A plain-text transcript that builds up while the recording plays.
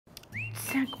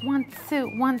check, 1,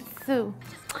 2, 1, 2.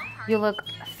 You look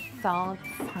so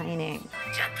exciting.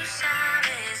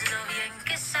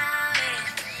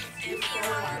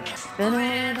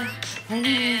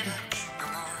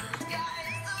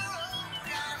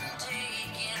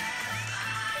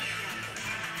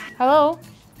 Hello?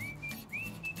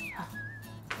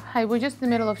 Hi, we're just in the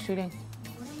middle of shooting.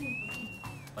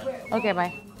 Okay,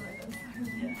 bye.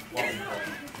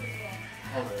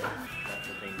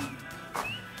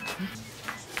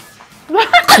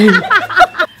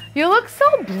 You look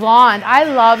so blonde. I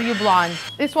love you blonde.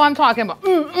 This is what I'm talking about.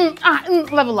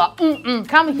 Level up.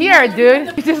 Come here, dude.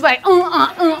 You're just like,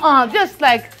 just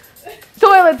like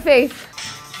toilet face.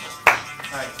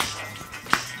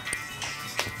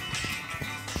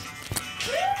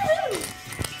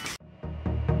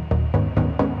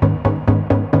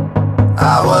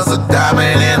 I was a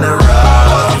diamond in the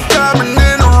rough.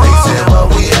 They said what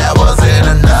we had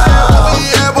wasn't enough.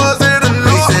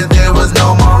 They said there was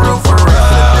no more room for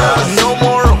us.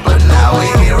 But now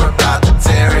we're here about to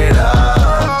tear it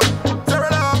up.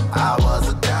 I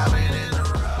was a diamond in the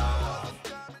rough.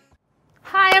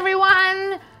 Hi,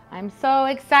 everyone. I'm so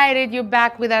excited you're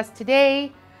back with us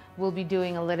today. We'll be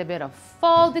doing a little bit of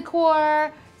fall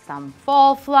decor, some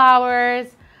fall flowers.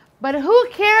 But who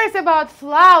cares about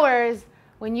flowers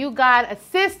when you got a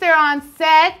sister on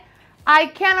set? I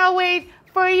cannot wait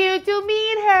for you to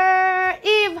meet her.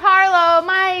 Eve Harlow,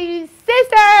 my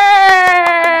sister.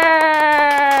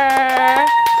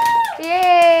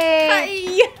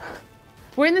 Yay. Hi.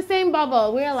 We're in the same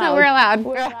bubble. We're allowed. So we're allowed.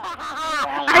 We're allowed.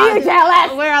 Are you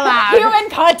jealous? We're allowed. Human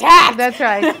contact. That's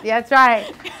right. That's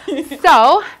right.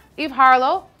 So, Eve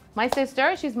Harlow, my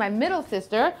sister. She's my middle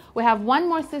sister. We have one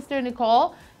more sister,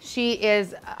 Nicole. She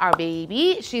is our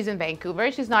baby. She's in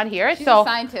Vancouver. She's not here. She's so a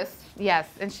scientist. yes,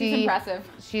 and She's impressive.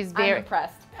 She's very I'm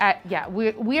impressed. yeah,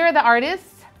 we're the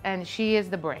artists, and she is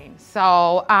the brain.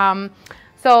 So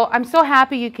so I'm so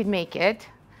happy you could make it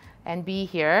and be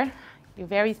here. You're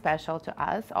very special to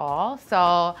us all.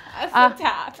 So That's a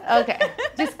tap. okay,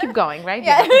 just keep going, right?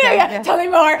 Yeah. Okay, Yeah. Tell me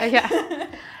more. Yeah.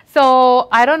 So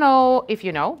I don't know if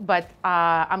you know, but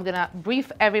I'm gonna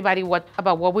brief everybody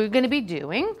about what we're gonna be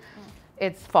doing.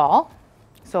 It's fall,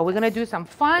 so we're gonna do some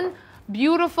fun,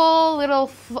 beautiful little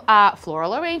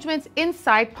floral arrangements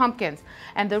inside pumpkins.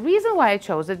 And the reason why I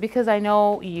chose it, because I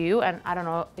know you, and I don't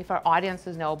know if our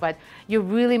audiences know, but you're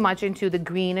really much into the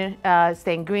green,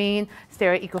 staying green,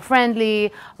 stay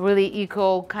eco-friendly, really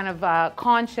eco kind of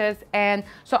conscious. And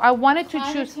so I wanted to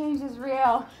choose. Climate change is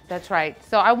real. That's right.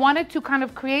 So I wanted to kind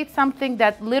of create something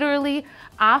that literally,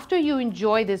 after you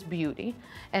enjoy this beauty,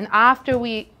 and after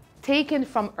we take it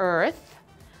from earth,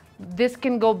 this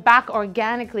can go back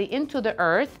organically into the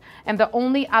earth, and the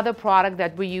only other product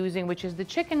that we're using, which is the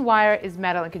chicken wire, is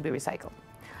metal and can be recycled.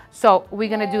 So we're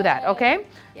gonna do that, okay?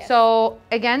 Yes. So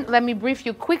again, let me brief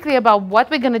you quickly about what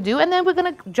we're gonna do, and then we're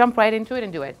gonna jump right into it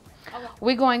and do it. Okay.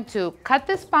 We're going to cut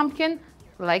this pumpkin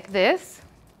like this.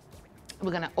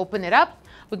 We're gonna open it up.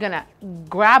 We're gonna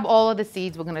grab all of the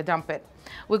seeds. We're gonna dump it.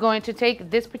 We're going to take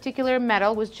this particular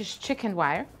metal, which is chicken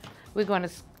wire. We're going to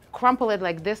crumple it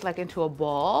like this, like into a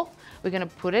ball. We're gonna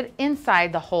put it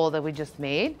inside the hole that we just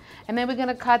made. And then we're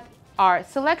gonna cut our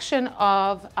selection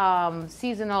of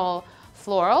seasonal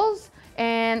florals,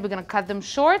 and we're gonna cut them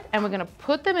short, and we're gonna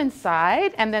put them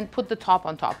inside and then put the top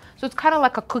on top. So it's kind of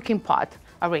like a cooking pot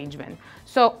arrangement.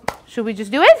 So should we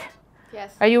just do it?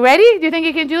 Yes. Are you ready? Do you think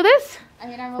you can do this? I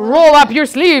mean, Roll up your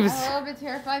sleeves. I'm a little bit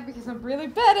terrified because I'm really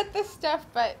bad at this stuff,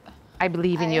 but I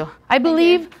believe in you. I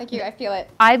believe. Thank you. I feel it.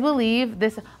 I believe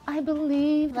this. I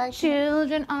believe Like-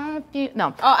 children are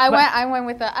no. Oh, I went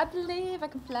with the I believe I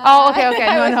can fly. Oh,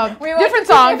 okay. No. We went Different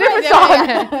to song. Different song.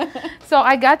 yeah. So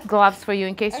I got gloves for you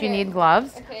in case you Okay. need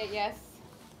gloves. Okay. Yes.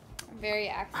 I'm very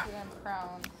accident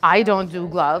prone. I don't do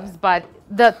gloves, but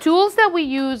the tools that we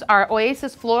use are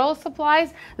Oasis Floral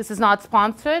Supplies. This is not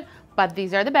sponsored, but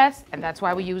these are the best, and that's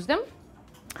why we use them.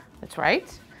 That's right.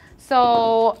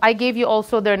 So I gave you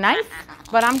also their knife,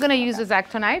 but I'm gonna use a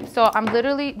X-Acto knife. So I'm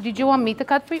literally. Did you want me to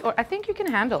cut for you, or I think you can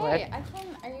handle Hey, it? I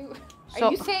can. So-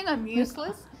 Are you saying I'm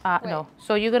useless? Wait. No.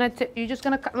 So you're just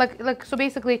gonna cut like so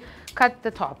basically cut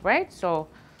the top, right? So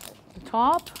the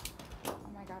top. Oh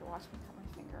my God! Watch me cut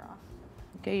my finger off.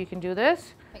 Okay, you can do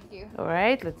this. Thank you. All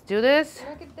right, let's do this.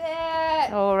 Look at that.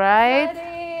 All right.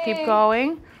 Buddy. Keep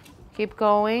going. Keep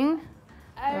going.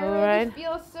 I All already right.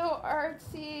 feel so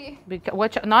artsy.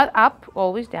 Watch, not up,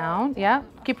 always down. Yeah.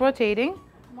 Keep rotating.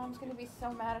 Mom's gonna be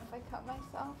so mad if I cut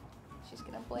myself. She's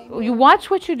gonna blame You me.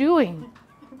 watch what you're doing.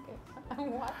 Okay,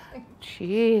 I'm watching.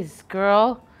 Jeez,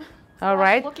 girl. All I'm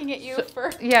right. looking at you So-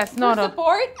 for Yes. No. for No.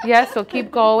 support. Yes. So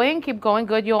keep going. Keep going.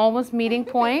 Good. You're almost meeting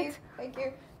point. Thank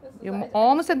you. This is You're like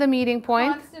almost at the meeting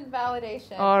point. constant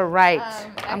validation. All right.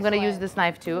 I'm going to use Excellent. this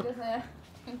knife too.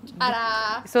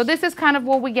 Ta-da! So this is kind of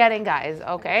what we're getting, guys,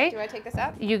 okay? Do I take this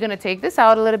out? You're going to take this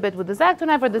out a little bit with the X-Acto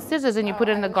knife or the scissors and you put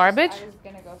it in the garbage. I was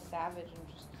gonna go savage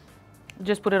and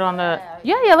Just put it on the,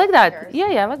 Yeah, yeah, like that. fingers.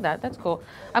 Yeah, like that. That's cool.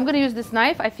 I'm going to use this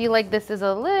knife. I feel like this is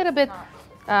a little bit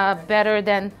better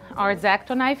than our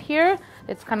X-Acto knife here.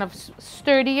 It's kind of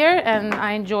sturdier and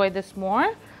I enjoy this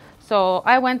more. So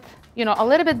I went, you know, a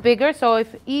little bit bigger. So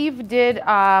if Eve did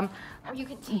you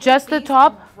could take just the these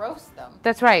top, and roast them.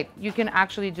 that's right. You can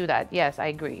actually do that. Yes, I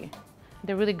agree.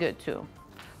 They're really good too.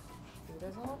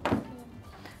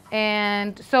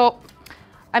 And so,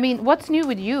 I mean, what's new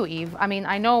with you, Eve? I mean,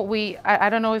 I know I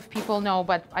don't know if people know,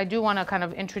 but I do want to kind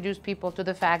of introduce people to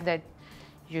the fact that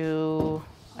you,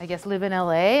 I guess, live in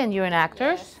LA and you're an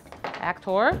actor. Yes.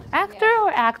 Actor Yes.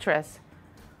 or actress?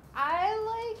 I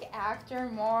like actor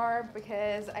more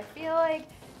because I feel like,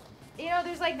 you know,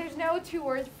 there's no two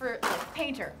words for like,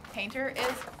 painter. Painter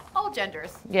is all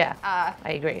genders. Yeah,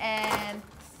 I agree. And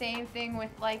same thing with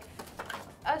like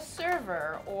a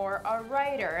server or a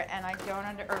writer, and I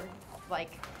don't or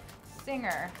like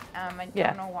singer. I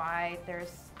don't know why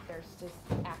there's just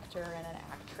actor and an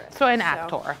actress. So an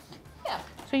actor. Yeah.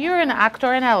 So you're an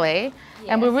actor in LA,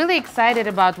 and we're Yes. really excited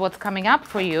about what's coming up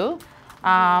for you.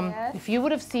 Yes. If you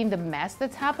would have seen the mess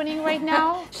that's happening right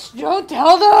now, Don't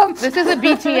tell them. this is a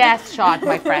BTS shot,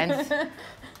 my friends.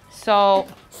 So,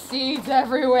 Seeds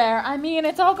everywhere. I mean,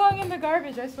 it's all going in the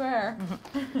garbage, I swear.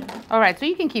 all right, so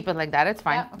you can keep it like that. It's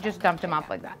fine. Yeah, okay. Just dump them up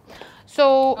like that.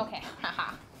 So, Okay.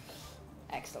 Haha.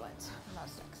 Excellent.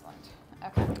 Most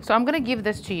excellent. Okay. so I'm gonna give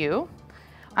this to you.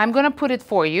 I'm gonna put it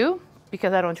for you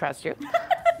because I don't trust you.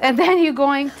 And then you're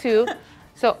going to.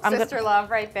 So I'm gonna. Sister love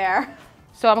right there.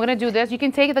 So I'm gonna do this. You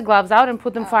can take the gloves out and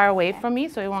put them far away okay. from me,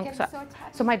 so it won't. Getting so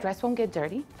attached So my to it. dress won't get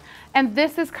dirty. And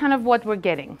this is kind of what we're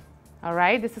getting. All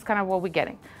right. This is kind of what we're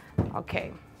getting.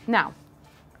 Okay. Now,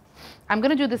 I'm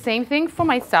gonna do the same thing for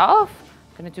myself.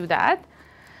 I'm gonna do that,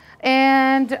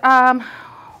 and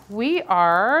we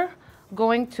are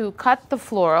going to cut the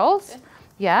florals.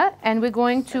 Yeah, and we're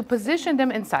going to position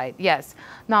them inside. Yes.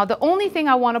 Now, the only thing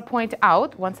I want to point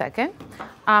out. One second.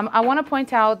 I want to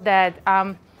point out that.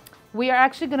 We are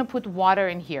actually going to put water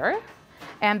in here,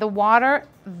 and the water,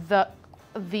 the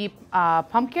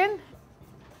pumpkin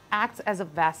acts as a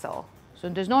vessel. So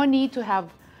there's no need to have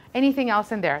anything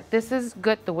else in there. This is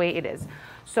good the way it is.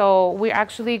 So we're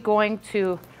actually going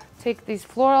to take these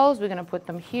florals, we're going to put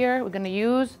them here. We're going to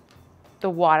use the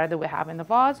water that we have in the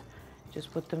vase.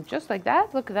 Just put them just like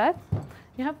that. Look at that.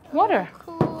 You have water.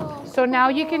 Cool. So now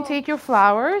you can take your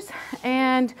flowers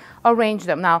and arrange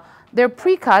them. Now, they're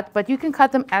pre-cut, but you can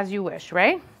cut them as you wish,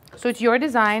 right? So it's your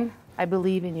design. I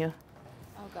believe in you.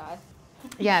 Oh God.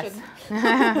 Yes.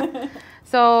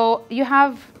 So you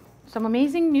have some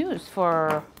amazing news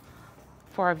for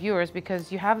our viewers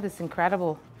because you have this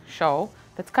incredible show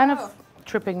that's kind of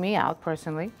tripping me out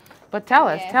personally. But tell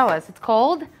us. It's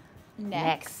called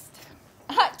NeXT.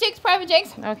 Jinx, Private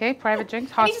Jinx. Okay, Private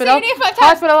Jinx. I need to say Hospital. your name 5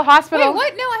 times. Hospital. Wait,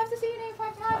 what? No, I have to say your name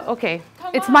 5 times. Okay.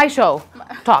 Come It's on. my show.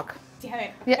 Talk. Damn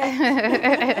it.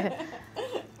 Yeah.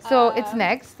 So it's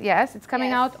NeXT. Yes, it's coming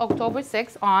yes. out October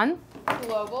 6th on.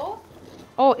 Global.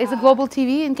 Oh, is it Global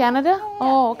TV in Canada? yeah,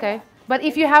 Oh, okay. But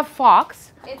if you have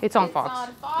Fox, it's on Fox. It's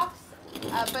on Fox,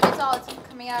 but it's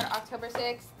coming out October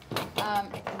 6th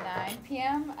at 9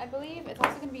 p.m. I believe. It's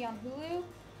also going to be on Hulu.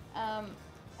 Am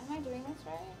I doing this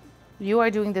right? You are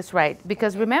doing this right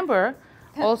because remember,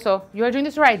 also you are doing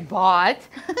this right. But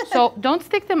so don't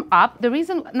stick them up. The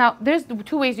reason now there's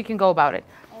 2 ways you can go about it.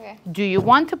 Okay. Do you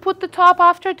want to put the top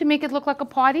after to make it look like a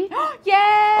potty?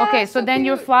 Yeah. Okay, so then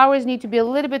your cute. flowers need to be a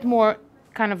little bit more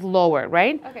kind of lower,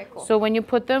 right? Okay, cool. So when you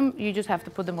put them, you just have to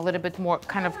put them a little bit more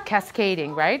kind of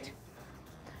cascading, right?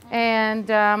 And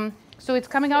so it's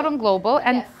coming out on Global.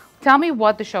 And Yes. tell me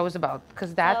what the show is about,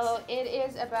 because that's So it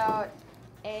is about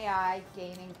AI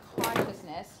gaining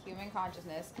consciousness, human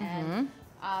consciousness, and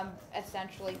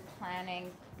essentially planning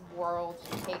world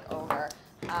takeover.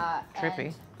 Trippy.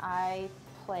 And I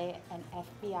play an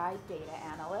FBI data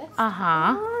analyst.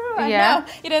 uh-huh. I Yeah. know.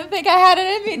 You didn't think I had it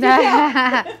in me, did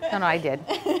you? No, I did.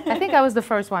 I think I was the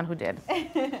first one who did.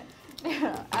 And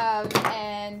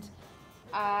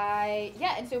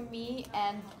and so me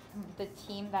and the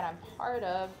team that I'm part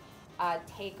of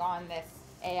take on this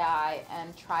AI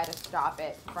and try to stop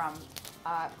it from,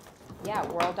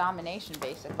 world domination,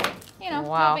 basically. You know,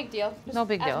 Wow. no big deal. Just No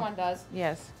big deal. As one does.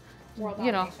 Yes. World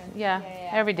You know, domination. yeah,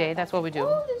 every day, that's what we do.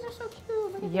 Oh, these are so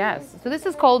cute. Look at Yes. these. So this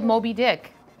is called Moby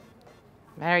Dick.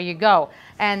 There you go.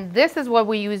 And this is what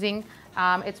we're using.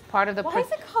 It's part of the... Why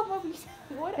is it called Moby?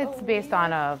 What It's a based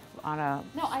weird- on a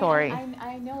No, story.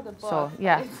 I know the book. So but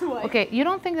yeah. it's like- Okay, you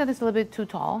don't think that it's a little bit too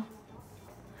tall?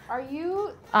 Are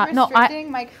you No,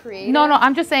 restricting my creative? No,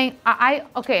 I'm just saying.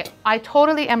 Okay, I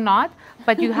totally am not.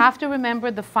 But you have to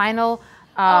remember the final,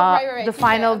 right. the Okay,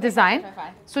 final okay, design.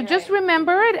 fine. So You're just right.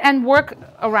 remember it and work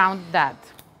around that.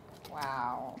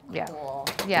 Wow. Yeah. Cool.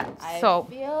 Yeah. I So.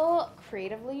 feel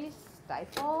creatively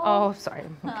stifled. Oh, sorry.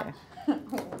 Okay.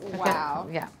 Wow.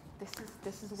 Yeah.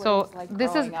 This is what So it's like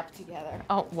this growing is- up together.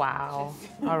 Oh wow.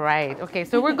 All right. Okay.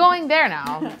 So we're going there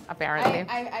now. Apparently.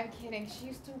 I'm kidding. She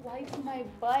used to wipe my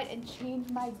butt and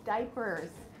change my diapers.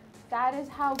 That is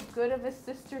how good of a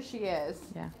sister she is.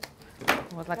 Yeah.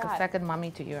 It was like a God. second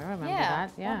mommy to you. I remember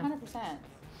that. Yeah. 100%.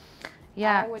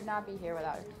 Yeah. I would not be here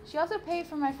without her. She also paid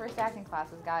for my first acting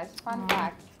classes, guys. Fun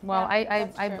fact. Well, Yeah,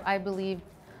 that's true. I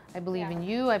believe in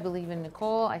you. I believe in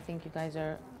Nicole. I think you guys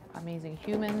are amazing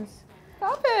humans.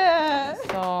 Stop it.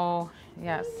 So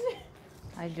yes,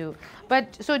 I do.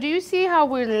 But so do you see how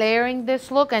we're layering this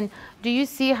look, and do you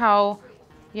see how,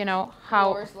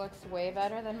 how? Yours looks way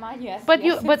better than mine. Yes. But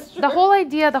yes, but it's the true.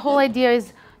 whole idea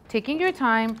is taking your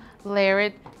time, layer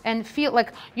it, and feel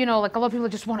like like a lot of people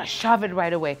just want to shove it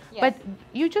right away. Yes. But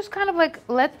you just kind of like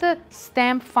let the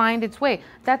stamp find its way.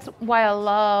 That's why I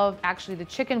love actually the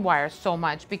chicken wire so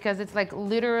much, because it's like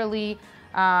literally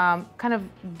kind of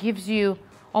gives you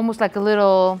almost like a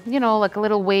little, like a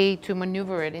little way to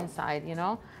maneuver it inside,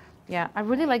 Yeah, I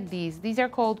really like these. These are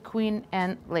called Queen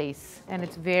and Lace, and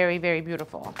it's very, very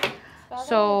beautiful.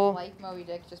 So, I like Moby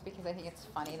Dick just because I think it's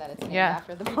funny that it's named Yeah.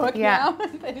 after the book Yeah. now.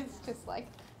 That it's just like,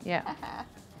 yeah.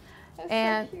 that's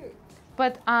And- so cute.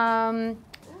 But,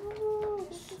 Ooh,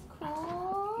 this is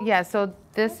cool. yeah, so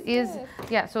this What's is, this?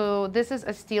 yeah, so this is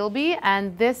a steel bee,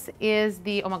 and this is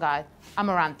the, oh my God,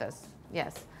 amaranthus.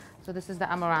 Yes. So this is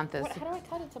the amaranthus. How do I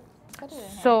cut it to put it in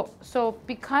here? So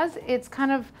because it's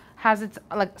kind of has its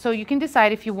so you can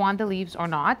decide if you want the leaves or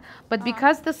not, but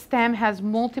because the stem has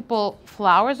multiple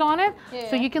flowers on it, so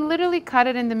Yeah. you can literally cut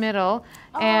it in the middle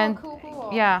and cool.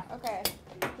 yeah, Okay.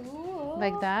 Cool.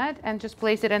 like that, and just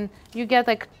place it, and you get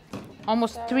like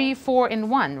almost So- 3, 4 in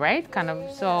one, right? Kind of.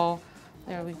 Yeah. So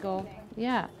there we go.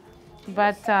 Yeah,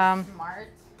 but Smart.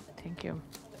 thank you.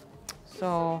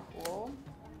 So Cool.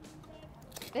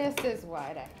 This is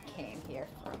what I came here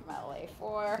from LA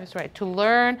for. that's right, to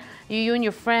learn. You and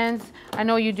your friends. I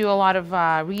know you do a lot of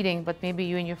reading, but maybe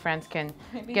you and your friends can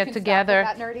Maybe you get can together.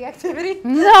 Stop with that nerdy activity.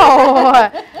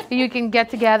 No, you can get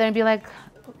together and be like,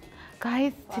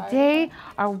 guys, today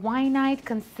our wine night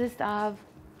consists of.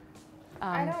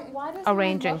 I don't. Why does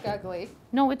arranging. mine look ugly?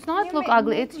 No, it's not You look make-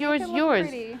 ugly. make- It's make yours. it look Yours.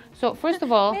 pretty. So first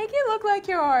of all, Make it look like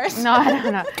yours.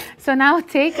 no. So now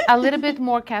take a little bit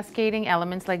more cascading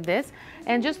elements like this,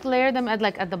 and just layer them at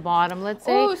the bottom. Let's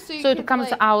say, Ooh, so you it could, comes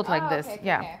like- out like oh, this. okay,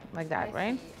 Yeah, okay. like that, I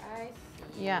right? See, I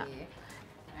see. Yeah.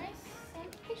 I'm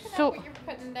picking So- up what you're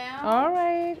putting down.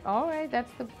 All right.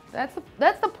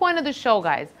 That's the point of the show,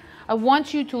 guys. I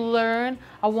want you to learn.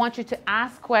 I want you to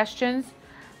ask questions,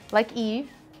 like Eve,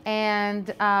 and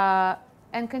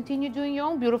continue doing your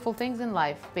own beautiful things in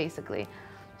life, basically.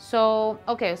 So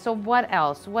okay. So what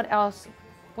else? What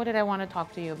did I want to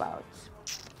talk to you about?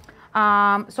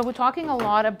 So we're talking a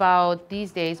lot about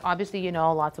these days. Obviously,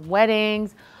 lots of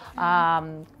weddings.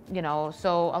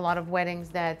 So a lot of weddings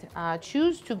that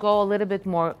choose to go a little bit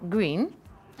more green.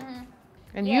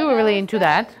 And Yeah, you were really was- into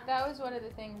that. That was one of the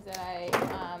things that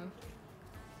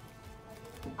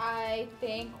I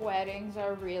think weddings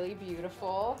are really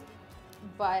beautiful,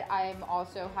 but I'm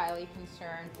also highly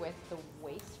concerned with the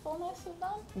wastefulness of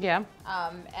them, Yeah.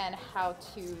 and how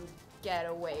to get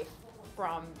away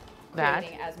from That.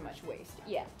 creating as much waste.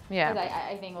 Yeah. Yeah. 'Cause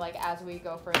I think like as we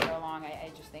go further along, I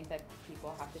just think that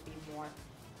people have to be more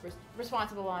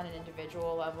responsible on an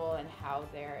individual level and how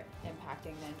they're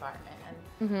impacting the environment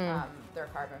and their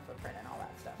carbon footprint and all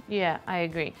that stuff. Yeah, I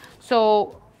agree.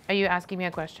 So, are you asking me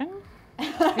a question?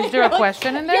 Is there a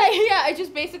question in there? Yeah. I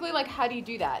just basically like, how do you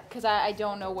do that? Because I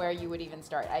don't know where you would even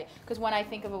start. Because when I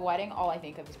think of a wedding, all I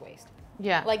think of is waste.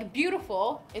 Yeah. Like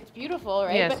beautiful, it's beautiful,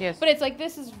 right? Yes, but, yes. But it's like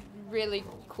this is really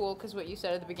cool because what you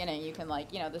said at the beginning, you can like,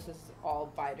 this is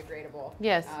all biodegradable.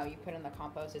 Yes. You put in the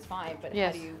compost, it's fine. But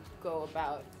Yes. how do you go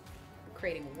about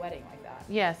creating a wedding like that?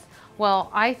 Yes. Well,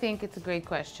 I think it's a great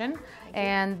question,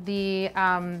 and the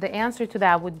answer to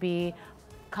that would be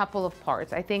a couple of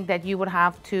parts. I think that you would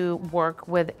have to work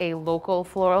with a local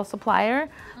floral supplier.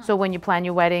 So when you plan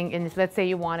your wedding, and let's say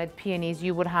you wanted peonies,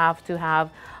 you would have to have,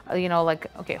 like,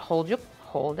 okay, hold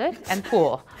it and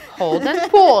pull, hold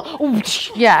and pull.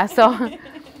 Yeah.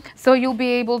 So you'll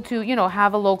be able to,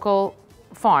 have a local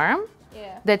farm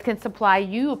Yeah. that can supply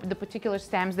you the particular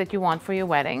stems that you want for your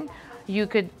wedding. you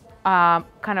could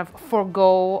kind of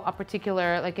forego a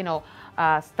particular, like, you know,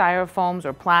 styrofoams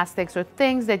or plastics or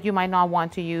things that you might not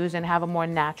want to use and have a more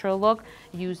natural look.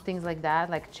 Use things like that,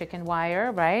 like chicken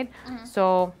wire, right?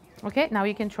 So, okay, now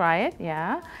you can try it,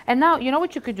 yeah. And now, you know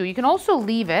what you could do? You can also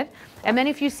leave it, and then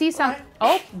if you see some,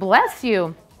 oh, bless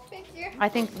you. Thank you. I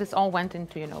think this all went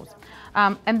into your nose.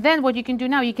 And then what you can do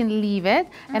now, you can leave it,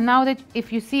 and now that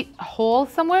if you see a hole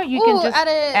somewhere, you can just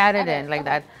add it in like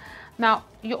that. Now,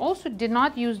 you also did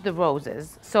not use the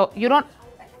roses, so you don't,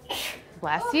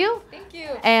 bless you. Thank you.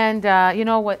 And you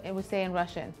know what it would say in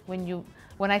Russian?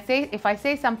 If I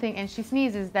say something and she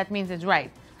sneezes, that means it's right.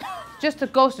 Just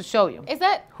goes to show you. Is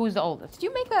that, Who's the oldest? did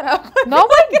you make that up?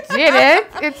 Nobody did it.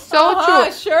 It's so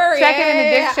true. Sure, Check it in the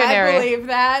dictionary. I believe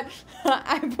that.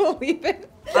 I believe it.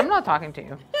 I'm not talking to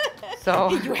you. So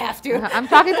You have to. I'm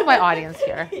talking to my audience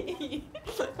here.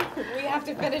 We have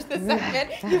to finish the segment.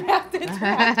 You have to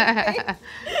try.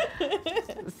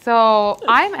 So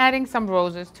I'm adding some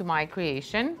roses to my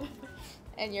creation.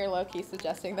 And you're low-key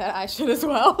suggesting that I should as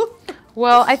well.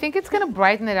 Well, I think it's gonna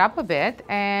brighten it up a bit,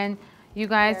 and you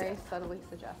guys. Very subtly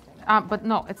suggesting. But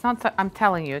no, it's not. I'm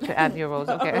telling you to add your rose.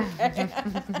 Okay.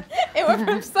 It went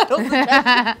from subtle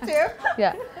suggestions too.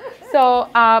 Yeah. So,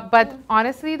 but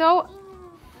honestly though,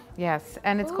 yes,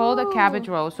 and it's called a cabbage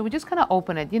rose. So we're just gonna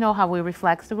open it. You know how we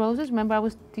reflex the roses? Remember I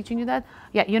was teaching you that?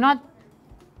 Yeah, you're not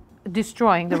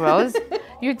destroying the rose.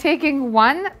 You're taking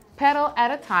one petal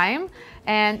at a time,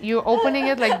 and you're opening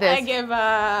it like this. I give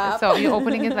up. So you're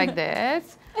opening it like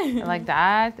this, like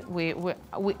that. We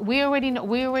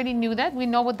already knew that. We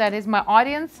know what that is. My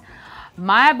audience,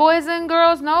 my boys and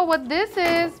girls know what this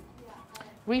is.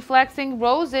 Reflexing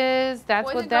roses. That's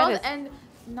Boys what and that girls is. and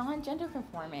non-gender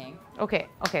conforming. Okay,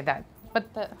 that. But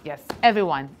yes,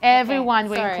 everyone. Everyone.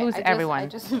 We Sorry, include everyone. I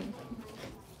just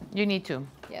You need to.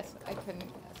 yes, I couldn't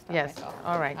stop Yes. myself.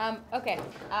 All right. Okay.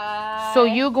 So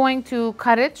you're going to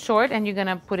cut it short and you're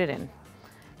gonna put it in.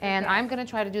 And Okay. I'm gonna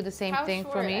try to do the same How thing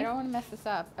short? for me. I don't want to mess this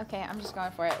up. Okay, I'm just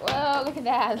going for it. Whoa, look at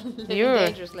that. Living You're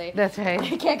dangerously. That's right.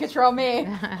 You can't control me.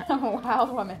 I'm a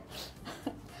wild woman.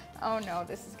 Oh no,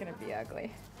 this is gonna be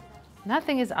ugly.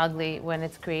 Nothing is ugly when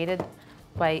it's created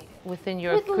within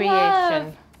your With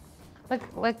creation. love.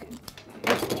 Like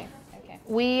Okay.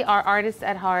 we are artists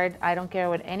at heart. I don't care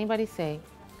what anybody say,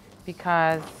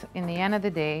 because in the end of the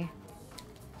day,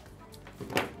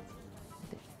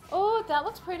 Oh, that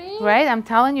looks pretty. right? I'm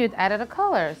telling you, it added a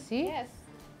color. See? Yes.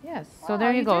 Yes. So Wow,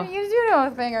 there you go. You do know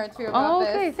a thing or two about Oh,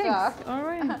 okay, this thanks. stuff. All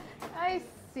right. I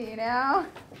see now.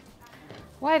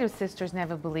 Why do sisters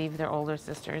never believe their older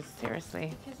sisters?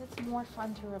 Seriously. Because it's more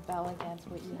fun to rebel against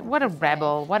what you have What a to say.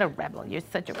 rebel. What a rebel. You're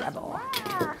such a rebel.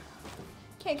 Ah.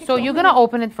 Can't So control you're me. going to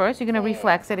open it first. You're going to Yeah, yeah,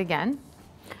 reflex it again.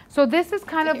 So this is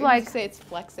kind of You like, say it's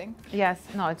flexing. yes,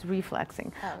 no, it's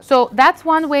reflexing. Oh, okay. So that's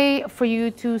one way for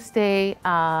you to stay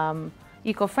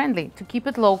eco-friendly, to keep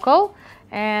it local,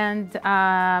 and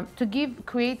to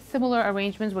create similar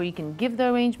arrangements where you can give the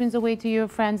arrangements away to your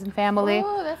friends and family.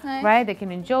 Oh, that's nice. Right? They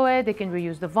can enjoy it. They can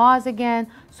reuse the vase again.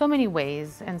 So many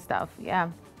ways and stuff. Yeah.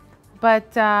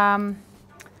 But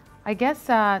I guess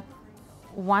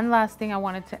one last thing I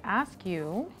wanted to ask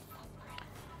you.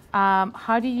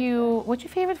 What's your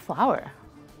favorite flower?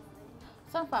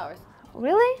 Sunflowers.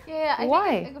 Really? Yeah, I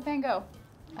Why? think it's Van Gogh.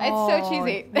 It's so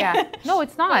cheesy. Yeah. No,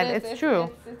 it's not. But It's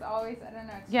true. It's always, I don't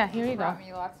know. It's Yeah, here you go. brought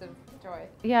me lots of joy.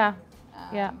 Yeah. Um,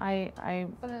 Yeah.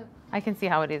 But I can see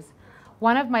how it is.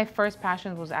 One of my first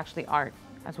passions was actually art,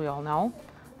 as we all know.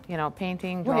 You know,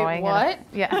 painting, drawing. what?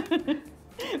 Yeah.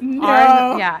 no.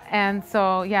 Art, yeah. And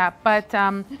so, yeah. But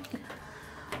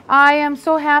I am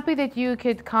so happy that you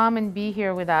could come and be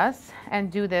here with us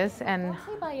and do this. And Don't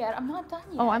say bye yet. I'm not done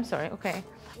yet. oh, I'm sorry. Okay.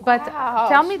 But Wow,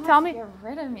 tell she me. wants to get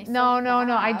rid of me No, so no,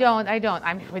 no. I fast. don't.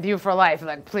 I'm with you for life.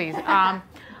 Like, please.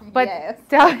 But Yes.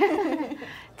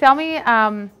 tell me. There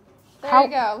how- you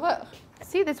go. Look.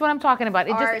 See, that's what I'm talking about.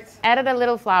 It Art. just added a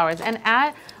little flowers. And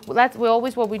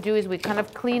what we do is we kind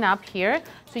of clean up here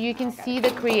so you can see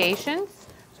the creations.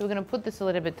 So we're gonna put this a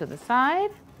little bit to the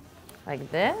side, like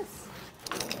this.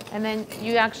 And then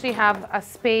you actually have a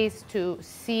space to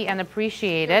see and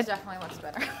appreciate This it. definitely looks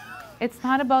better. It's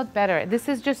not about better. This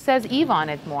just says Eve on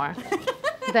it more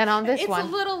than on this one. It's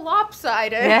a little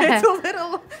lopsided. Yeah. It's a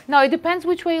little. No, it depends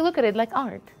which way you look at it, like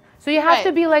art. So you have to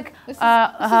Right. be like, This is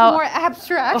more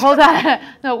abstract. hold on.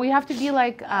 No, we have to be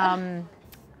like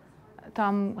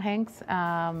Tom Hanks.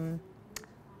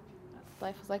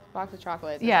 Life is like a box of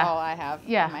chocolates. Yeah. Is all I have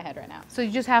Yeah. in my head right now. So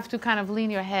you just have to kind of lean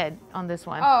your head on this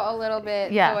one. Oh, a little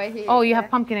bit. yeah. The way he, Oh, you have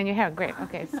pumpkin in your hair. Great.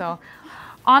 Okay. So,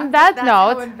 On that That's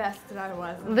how note, invested I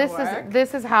was in the work.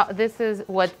 this is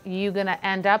what you're gonna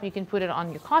end up. You can put it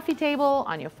on your coffee table,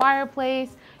 on your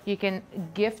fireplace. You can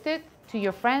gift it to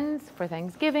your friends for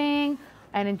Thanksgiving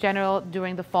and in general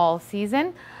during the fall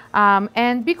season.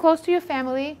 And be close to your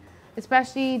family,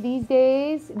 especially these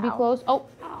days. Be close. Oh,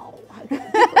 be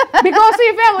close to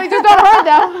your family. Just don't hurt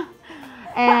them.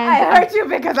 And I hurt you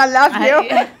because I love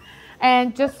you.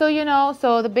 And just so you know,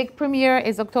 so the big premiere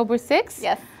is October 6th.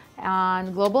 Yes.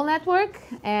 On Global Network,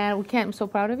 and I'm so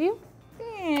proud of you.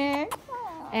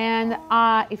 And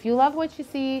if you love what you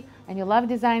see and you love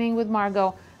designing with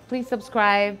Margo, please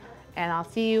subscribe, and I'll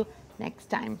see you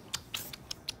next time.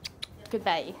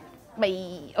 Goodbye.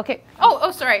 Bye. Okay.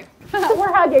 Oh, sorry.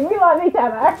 We're hugging. We love each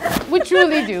other. We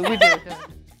truly do. We do.